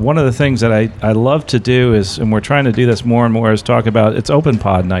one of the things that I love to do is, and we're trying to do this more and more, is talk about, it's Open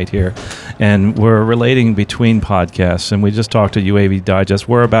Pod Night here, and we're relating between podcasts, and we just talked to UAV Digest.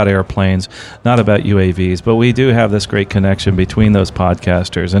 We're about airplanes, not about UAVs, but we do have this great connection between those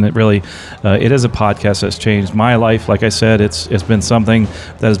podcasters, and it really, it is a podcast that's changed my life. Like I said, it's been something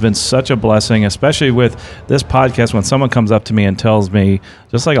that has been such a blessing, especially with this podcast. When someone comes up to me and tells me,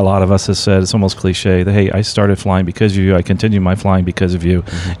 just like a lot of us have said, it's almost cliche, that, hey, I started flying because of you, I continue my flying because of you,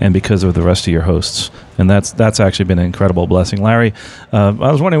 and because of the rest of your hosts. And that's actually been an incredible blessing. Larry, I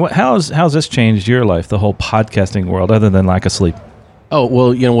was wondering, how's this changed your life, the whole podcasting world, other than lack of sleep? Oh,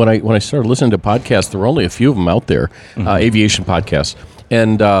 well, when I started listening to podcasts, there were only a few of them out there, aviation podcasts.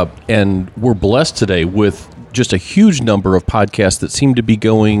 And we're blessed today with just a huge number of podcasts that seem to be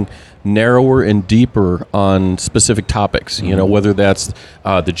going narrower and deeper on specific topics, whether that's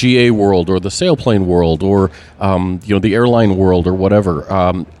the GA world or the sailplane world or, the airline world or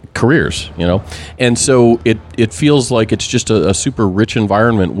whatever, careers, And so it feels like it's just a super rich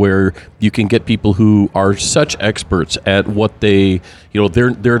environment where you can get people who are such experts at what they,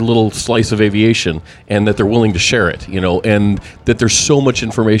 their little slice of aviation, and that they're willing to share it, and that there's so much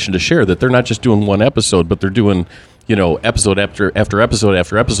information to share that they're not just doing one episode, but they're doing episode after episode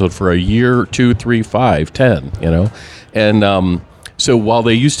after episode for a year, 2, 3, 5, 10, and so while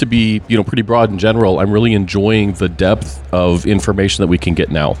they used to be, pretty broad in general, I'm really enjoying the depth of information that we can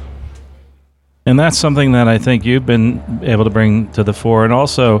get now. And that's something that I think you've been able to bring to the fore, and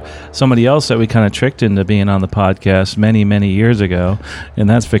also somebody else that we kind of tricked into being on the podcast many, many years ago, and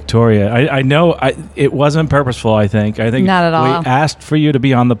that's Victoria. I know it wasn't purposeful, I think. Not at all. We asked for you to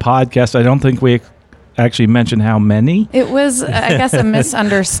be on the podcast. I don't think we actually mentioned how many. It was, I guess, a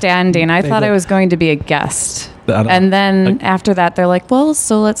misunderstanding. I thought I was going to be a guest. And then after that, they're like, well,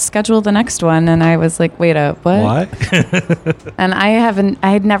 so let's schedule the next one. And I was like, wait a, what? And I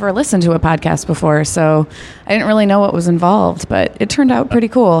had never listened to a podcast before, so I didn't really know what was involved, but it turned out pretty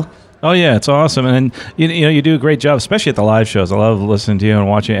cool. Oh, yeah, it's awesome. And you do a great job, especially at the live shows. I love listening to you and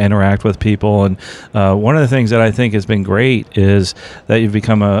watching you interact with people. And one of the things that I think has been great is that you've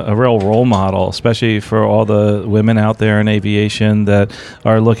become a real role model, especially for all the women out there in aviation that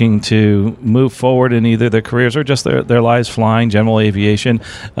are looking to move forward in either their careers or just their lives flying, general aviation.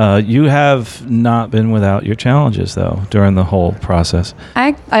 You have not been without your challenges, though, during the whole process.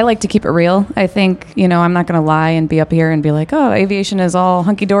 I like to keep it real. I think, I'm not going to lie and be up here and be like, oh, aviation is all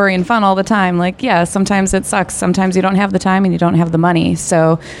hunky-dory and fun all the time. Like, yeah, sometimes it sucks. Sometimes you don't have the time and you don't have the money.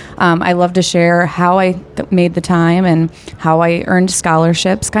 So I love to share how I made the time and how I earned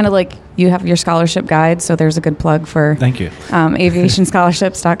scholarships, kind of like you have your scholarship guide. So there's a good plug for thank you.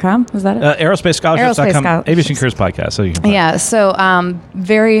 Aviationscholarships.com. Was that it? Aerospacescholarships.com. Aviation Careers Podcast. So you can yeah. So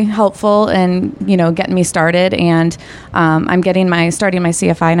very helpful in, getting me started. And I'm starting my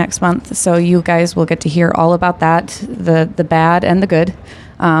CFI next month. So you guys will get to hear all about that, the bad and the good.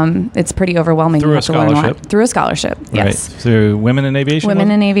 It's pretty overwhelming. Through a scholarship? Through a scholarship, yes. Right. Through Women in Aviation? Women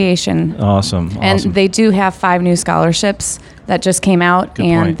in Aviation. Awesome. And they do have 5 new scholarships that just came out. Good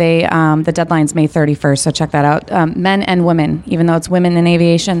and point. they the deadline's May 31st, so check that out. Men and women, even though it's Women in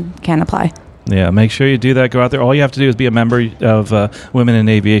Aviation, can apply. Yeah, make sure you do that. Go out there. All you have to do is be a member of Women in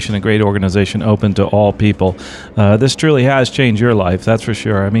Aviation, a great organization open to all people. This truly has changed your life, that's for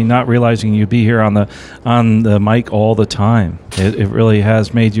sure. I mean, not realizing you'd be here on the mic all the time. It really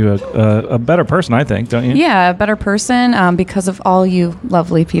has made you a better person, I think, don't you? Yeah, a better person because of all you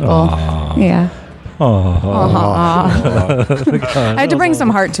lovely people. Aww. Yeah. I I had to bring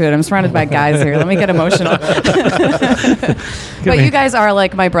some heart to it. I'm surrounded by guys here. Let me get emotional. But you guys are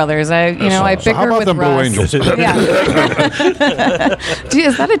like my brothers. I bicker how about with them Blue Russ. Angels? Yeah. Gee,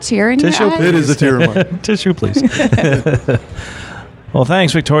 is that a tear in your eye? It is a tear in my Tissue, please. Well,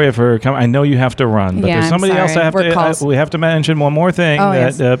 thanks, Victoria, for coming. I know you have to run, but Yeah, there's I'm somebody else sorry. we have to mention one more thing. Oh,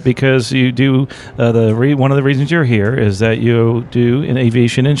 that yes. because you do one of the reasons you're here is that you do in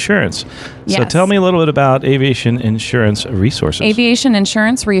aviation insurance. So Yes. tell me a little bit about aviation insurance resources. Aviation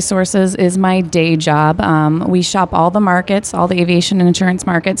Insurance Resources is my day job. We shop all the markets, all the aviation insurance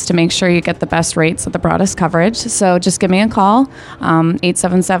markets, to make sure you get the best rates at the broadest coverage. So just give me a call,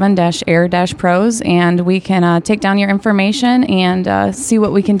 877-AIR-PROS, and we can take down your information and see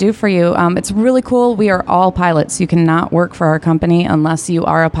what we can do for you. It's really cool. We are all pilots. You cannot work for our company unless you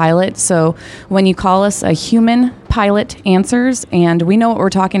are a pilot. So when you call us, a human pilot answers, and we know what we're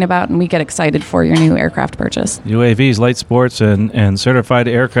talking about, and we get excited for your new aircraft purchase. UAVs, light sports, and certified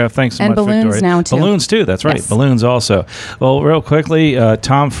aircraft. Thanks so And much, balloons Victoria. now, too. Balloons, too. That's right. Yes. Balloons also. Well, real quickly,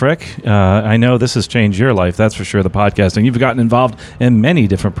 Tom Frick, I know this has changed your life, that's for sure, the podcasting. You've gotten involved in many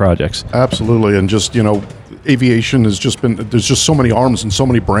different projects. Absolutely, and just aviation has just been, there's just so many arms and so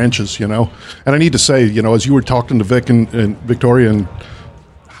many branches, and I need to say, as you were talking to Vic and Victoria and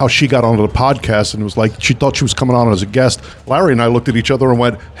how she got onto the podcast, and it was like she thought she was coming on as a guest. Larry and I looked at each other and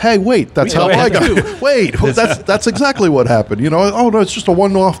went, "Hey, wait, that's how I got it. Wait, that's exactly what happened." Oh no, it's just a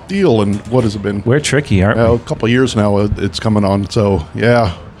one-off deal. And what has it been? We're tricky, aren't we? A couple of years now, it's coming on. So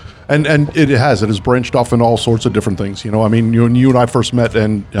yeah. And it has branched off in all sorts of different things. I mean, you and I first met,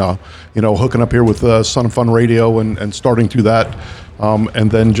 and hooking up here with Sun and Fun Radio and starting through that,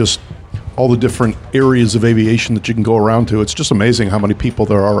 and then just all the different areas of aviation that you can go around to. It's just amazing how many people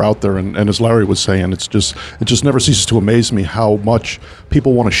there are out there. And as Larry was saying, it just never ceases to amaze me how much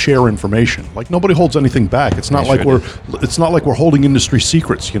people want to share information. Like, nobody holds anything back. It's not like we're holding industry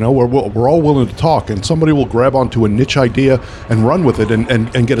secrets. We're all willing to talk, and somebody will grab onto a niche idea and run with it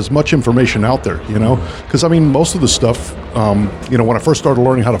and get as much information out there. Because I mean, most of the stuff, when I first started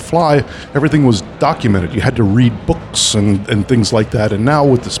learning how to fly, everything was documented. You had to read books and things like that. And now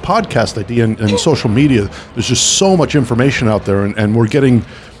with this podcast idea and social media, there's just so much information out there, and we're getting,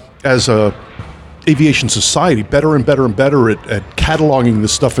 as a aviation society, better and better and better at cataloging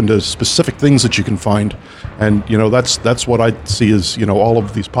this stuff into specific things that you can find. And that's what I see as all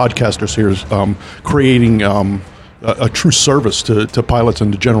of these podcasters here is creating a true service to pilots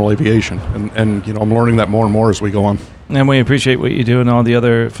and to general aviation. And I'm learning that more and more as we go on. And we appreciate what you do and all the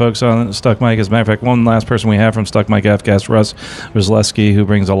other folks on Stuck Mic. As a matter of fact, one last person we have from Stuck Mic FCast, Russ Rzleski, who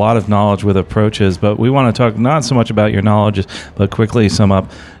brings a lot of knowledge with approaches. But we want to talk not so much about your knowledge, but quickly sum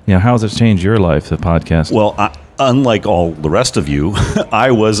up, how has it changed your life, the podcast? Well, unlike all the rest of you,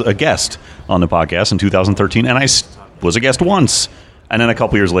 I was a guest on the podcast in 2013, and I was a guest once. And then a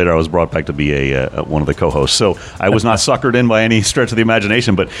couple years later, I was brought back to be one of the co-hosts. So I was not suckered in by any stretch of the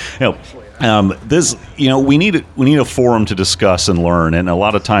imagination. But we need a forum to discuss and learn. And a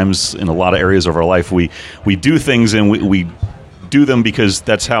lot of times, in a lot of areas of our life, we do things and we do them because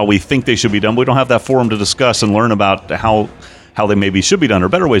that's how we think they should be done. We don't have that forum to discuss and learn about how they maybe should be done or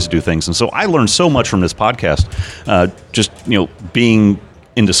better ways to do things. And so I learned so much from this podcast, being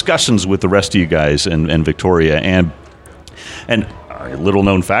in discussions with the rest of you guys and Victoria and a little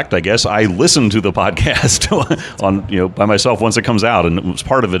known fact, I guess, I listen to the podcast on by myself once it comes out, and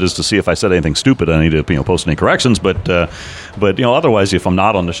part of it is to see if I said anything stupid. I need to post any corrections, but otherwise, if I'm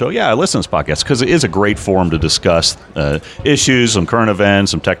not on the show, I listen to this podcast because it is a great forum to discuss issues, some current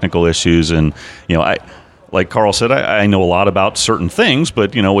events, some technical issues, and like Carl said, I know a lot about certain things,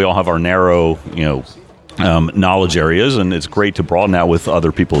 but we all have our narrow knowledge areas, and it's great to broaden out with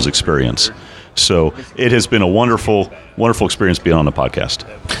other people's experience. So it has been a wonderful experience being on the podcast.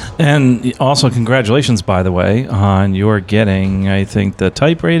 And also, congratulations, by the way, on your getting, I think, the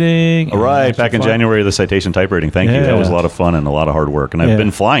type rating. All right, back in January, the citation type rating. Thank you. That was a lot of fun and a lot of hard work. And I've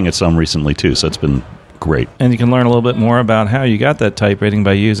been flying it some recently, too, so it's been great. And you can learn a little bit more about how you got that type rating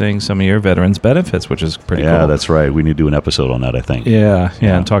by using some of your veterans benefits, which is pretty cool. Yeah, that's right. We need to do an episode on that, I think. Yeah,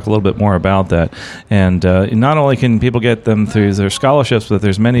 and talk a little bit more about that. And not only can people get them through their scholarships, but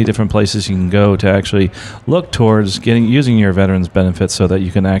there's many different places you can go to actually look towards using your veterans benefits so that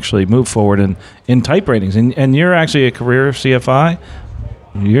you can actually move forward in type ratings. And you're actually a career CFI.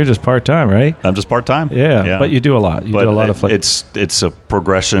 You're just part-time, right? I'm just part-time. Yeah, but you do a lot. You do a lot of it's a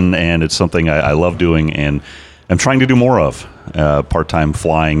progression, and it's something I love doing, and I'm trying to do more of part-time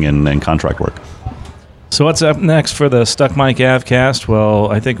flying and contract work. So what's up next for the Stuck Mic AvCast? Well,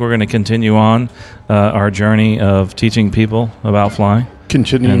 I think we're going to continue on our journey of teaching people about flying.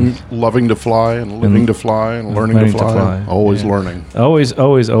 Continuing loving to fly and living to fly and learning to fly. Always learning.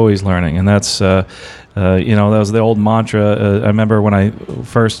 Always learning. And that's, that was the old mantra. I remember when I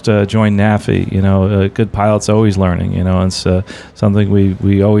first joined NAFI, good pilot's always learning, it's something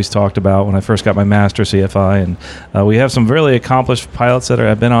we always talked about when I first got my master CFI. And we have some really accomplished pilots that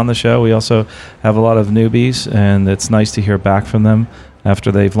have been on the show. We also have a lot of newbies, and it's nice to hear back from them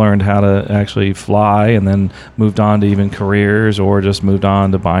after they've learned how to actually fly and then moved on to even careers or just moved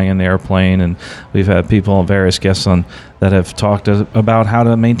on to buying an airplane. And we've had people, various guests on that have talked about how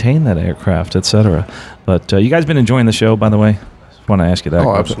to maintain that aircraft, etc. But you guys been enjoying the show, by the way? Just want to ask you that.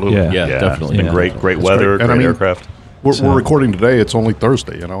 Oh, absolutely. Yeah, definitely. It's been great weather, great aircraft. We're recording today. It's only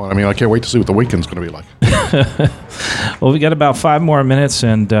Thursday, I can't wait to see what the weekend's going to be like. Well, we got about 5 more minutes,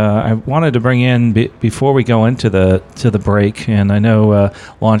 and I wanted to bring in before we go into the break. And I know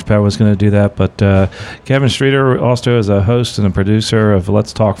Launchpad was going to do that, but Kevin Streeter also is a host and a producer of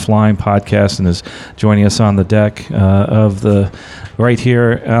Let's Talk Flying podcast, and is joining us on the deck of the right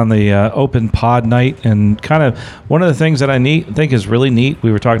here on the open pod night. And kind of one of the things that I think is really neat,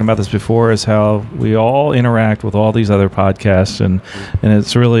 we were talking about this before, is how we all interact with all these other podcasts, and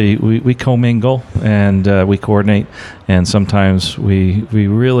it's really we commingle and we coordinate, and sometimes we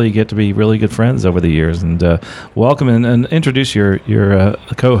really get to be really good friends over the years. And welcome and introduce your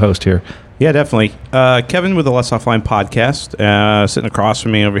co-host here. Yeah, definitely. Kevin with the Let's Talk Flying podcast. Sitting across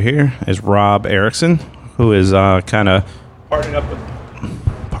from me over here is Rob Erickson, who is kind of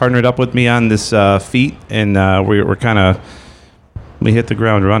partnered up with me on this feat, and we hit the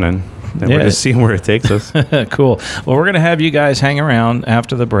ground running. And we're just seeing where it takes us. Cool. Well, we're going to have you guys hang around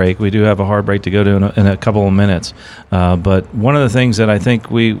after the break. We do have a hard break to go to in a couple of minutes. But one of the things that I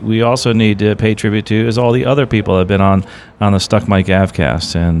think we also need to pay tribute to is all the other people that have been on the Stuck Mic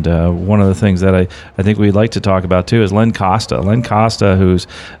AvCast. And one of the things that I think we'd like to talk about, too, is Len Costa. Len Costa, who's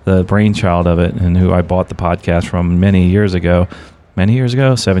the brainchild of it and who I bought the podcast from many years ago, 7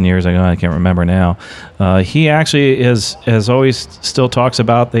 years ago, I can't remember now. He actually has always still talks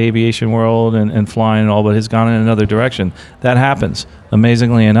about the aviation world and flying and all, but has gone in another direction. That happens,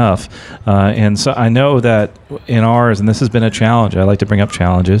 amazingly enough. And so I know that in ours, and this has been a challenge, I like to bring up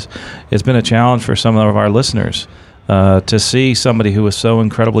challenges, it's been a challenge for some of our listeners to see somebody who is so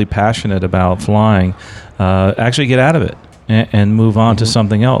incredibly passionate about flying actually get out of it and move on to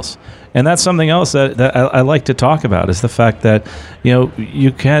something else. And that's something else that I like to talk about, is the fact that,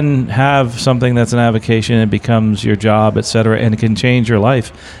 you can have something that's an avocation, it becomes your job, et cetera, and it can change your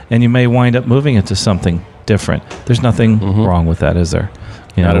life. And you may wind up moving into something different. There's nothing wrong with that, is there?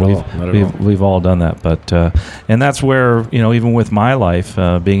 We've all done that, but and that's where even with my life,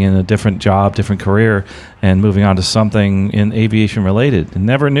 being in a different job, different career, and moving on to something in aviation related.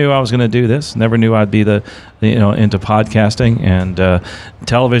 Never knew I was going to do this. Never knew I'd be into podcasting, and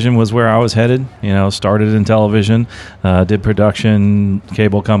television was where I was headed. Started in television, did production,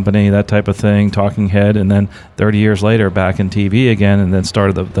 cable company, that type of thing, talking head, and then 30 years later back in TV again, and then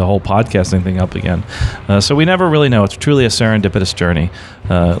started the whole podcasting thing up again. So we never really know. It's truly a serendipitous journey.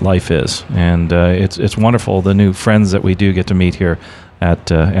 Life is, and it's wonderful, the new friends that we do get to meet here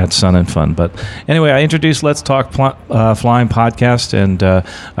at Sun and Fun. But anyway, I introduced Let's Talk Flying podcast, and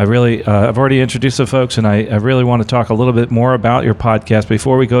I've already introduced the folks, and I really want to talk a little bit more about your podcast.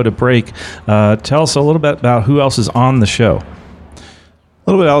 Before we go to break, tell us a little bit about who else is on the show.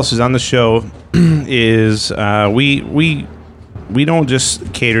 A little bit else is on the show is we don't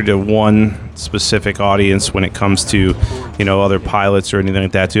just cater to one specific audience when it comes to, other pilots or anything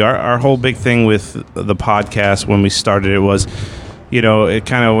like that. Too. Our whole big thing with the podcast when we started it was it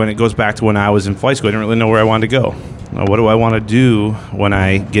kind of, when it goes back to when I was in flight school, I didn't really know where I wanted to go. What do I want to do when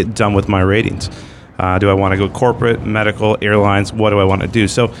I get done with my ratings? Do I want to go corporate, medical, airlines? What do I want to do?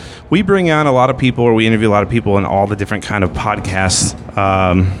 So we bring on a lot of people, or we interview a lot of people in all the different kind of podcasts,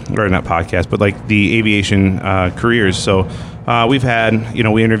 or not podcasts, but like the aviation careers. So we've had,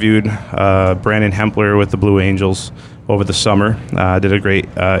 we interviewed Brandon Hempler with the Blue Angels over the summer. Did a great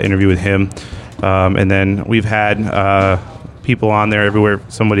interview with him. And then we've had people on there everywhere.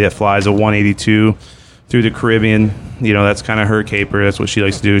 Somebody that flies a 182 through the Caribbean, that's kind of her caper. That's what she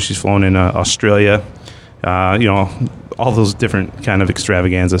likes to do. She's flown in Australia, all those different kind of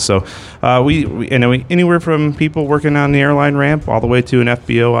extravaganzas. So we anywhere from people working on the airline ramp all the way to an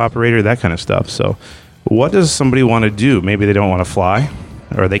FBO operator, that kind of stuff. So what does somebody want to do? Maybe they don't want to fly,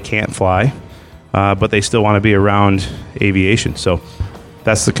 or they can't fly, but they still want to be around aviation. So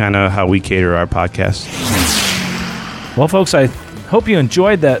that's the kind of how we cater our podcast. Well, folks, I hope you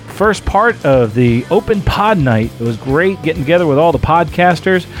enjoyed that first part of the Open Pod Night. It was great getting together with all the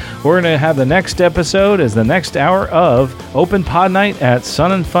podcasters. We're going to have the next episode as the next hour of Open Pod Night at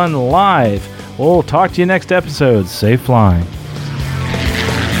Sun and Fun Live. We'll talk to you next episode. Safe flying.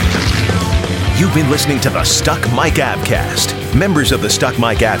 You've been listening to the Stuck Mic Avcast. Members of the Stuck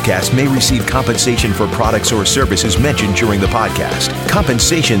Mic Avcast may receive compensation for products or services mentioned during the podcast.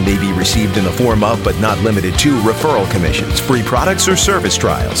 Compensation may be received in the form of, but not limited to, referral commissions, free products, or service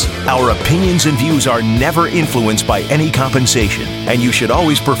trials. Our opinions and views are never influenced by any compensation, and you should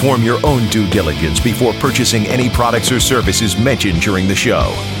always perform your own due diligence before purchasing any products or services mentioned during the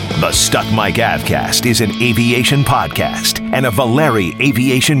show. The Stuck Mic Avcast is an aviation podcast and a Valeri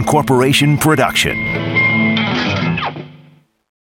Aviation Corporation production.